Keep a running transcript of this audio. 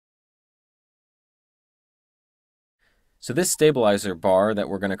So this stabilizer bar that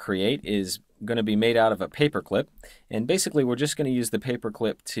we're going to create is going to be made out of a paper clip, and basically we're just going to use the paper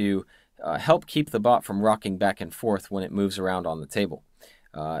clip to help keep the bot from rocking back and forth when it moves around on the table.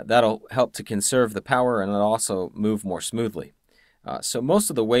 That'll help to conserve the power, and it'll also move more smoothly. So most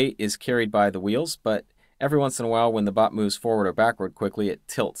of the weight is carried by the wheels, but every once in a while when the bot moves forward or backward quickly, it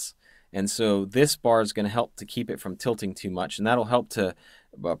tilts. And so this bar is going to help to keep it from tilting too much, and that'll help to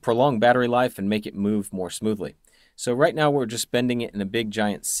prolong battery life and make it move more smoothly. So right now we're just bending it in a big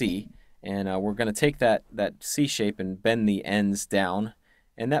giant C, and we're going to take that C shape and bend the ends down,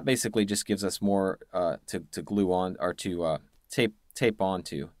 and that basically just gives us more to glue on, or to tape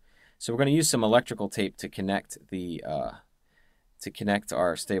onto. So we're going to use some electrical tape to connect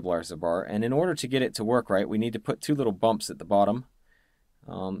our stabilizer bar, and in order to get it to work right, we need to put two little bumps at the bottom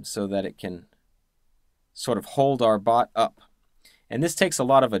so that it can sort of hold our bot up. And this takes a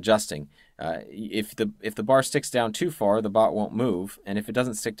lot of adjusting. If the bar sticks down too far, the bot won't move, and if it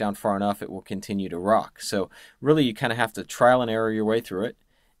doesn't stick down far enough, it will continue to rock. So really, you kind of have to trial and error your way through it.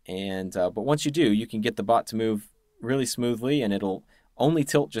 And but once you do, you can get the bot to move really smoothly, and it'll only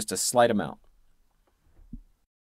tilt just a slight amount.